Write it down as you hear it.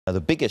Now, the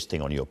biggest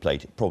thing on your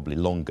plate, probably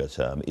longer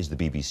term, is the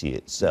BBC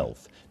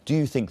itself. Do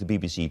you think the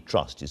BBC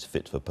Trust is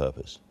fit for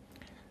purpose?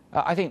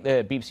 I think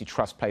the BBC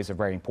Trust plays a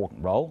very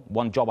important role.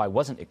 One job I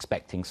wasn't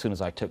expecting as soon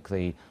as I took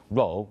the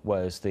role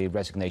was the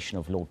resignation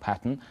of Lord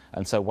Patten.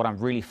 And so what I'm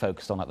really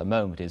focused on at the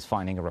moment is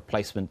finding a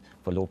replacement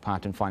for Lord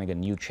Patten, finding a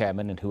new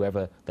chairman, and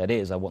whoever that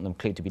is, I want them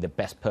clearly to be the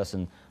best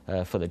person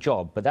for the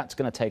job. But that's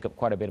going to take up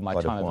quite a bit of my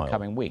time over the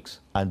coming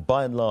weeks. And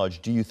by and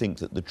large, do you think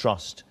that the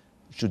Trust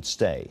should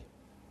stay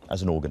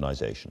as an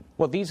organisation?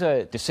 Well, these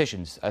are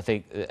decisions. I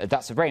think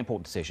that's a very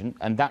important decision,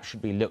 and that should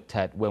be looked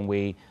at when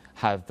we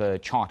have the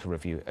charter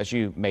review. As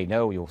you may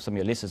know, or some of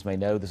your listeners may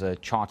know, there's a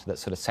charter that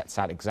sort of sets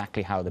out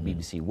exactly how the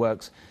BBC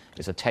works.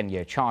 It's a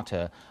 10-year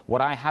charter. What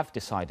I have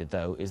decided,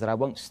 though, is that I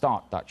won't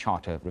start that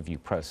charter review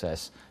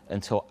process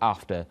until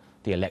after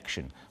the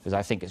election, because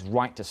I think it's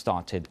right to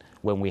start it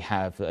when we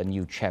have a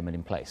new chairman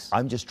in place.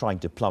 I'm just trying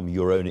to plumb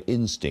your own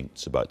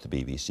instincts about the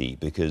BBC,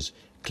 because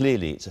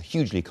clearly it's a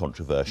hugely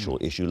controversial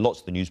issue. Lots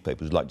of the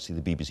newspapers would like to see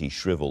the BBC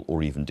shrivel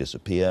or even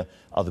disappear.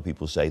 Other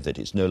people say that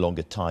it's no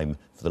longer time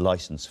for the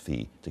licence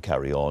fee to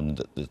carry on,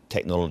 that the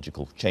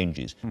technological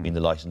changes mean the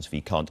licence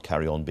fee can't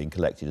carry on being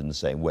collected in the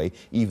same way.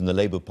 Even the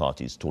Labour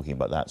Party is talking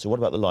about that. So what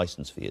about the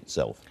licence fee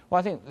itself? Well,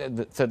 I think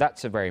so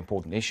that's a very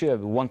important issue.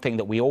 One thing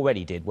that we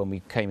already did when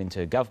we came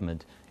into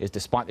government is,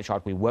 despite the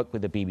charter, we worked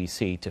with the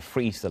BBC to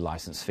freeze the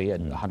licence fee at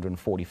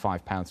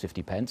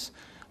 £145.50.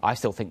 I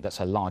still think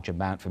that's a large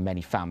amount for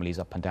many families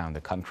up and down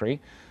the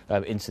country.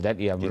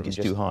 Incidentally, Do you think it's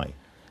too high?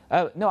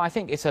 No, I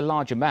think it's a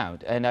large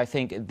amount, and I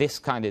think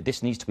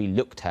this needs to be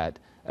looked at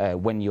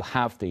when you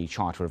have the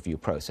charter review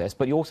process.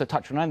 But you also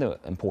touched on another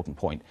important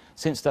point.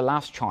 Since the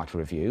last charter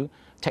review,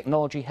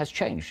 technology has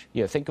changed.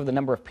 Think of the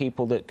number of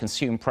people that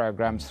consume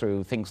programmes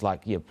through things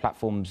like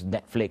platforms,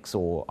 Netflix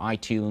or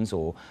iTunes,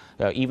 or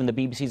even the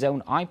BBC's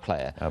own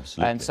iPlayer.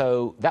 Absolutely. And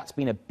so that's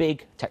been a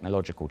big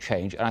technological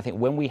change, and I think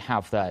when we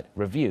have that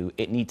review,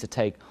 it needs to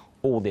take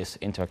all this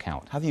into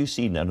account. Have you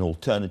seen an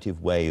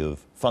alternative way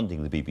of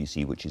funding the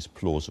BBC which is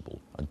plausible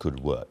and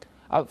could work?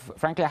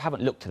 Frankly, I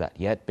haven't looked at that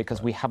yet,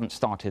 because we haven't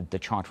started the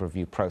charter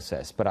review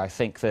process. But I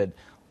think that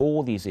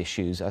all these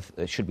issues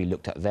should be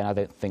looked at then. I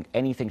don't think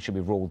anything should be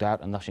ruled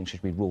out and nothing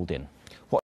should be ruled in.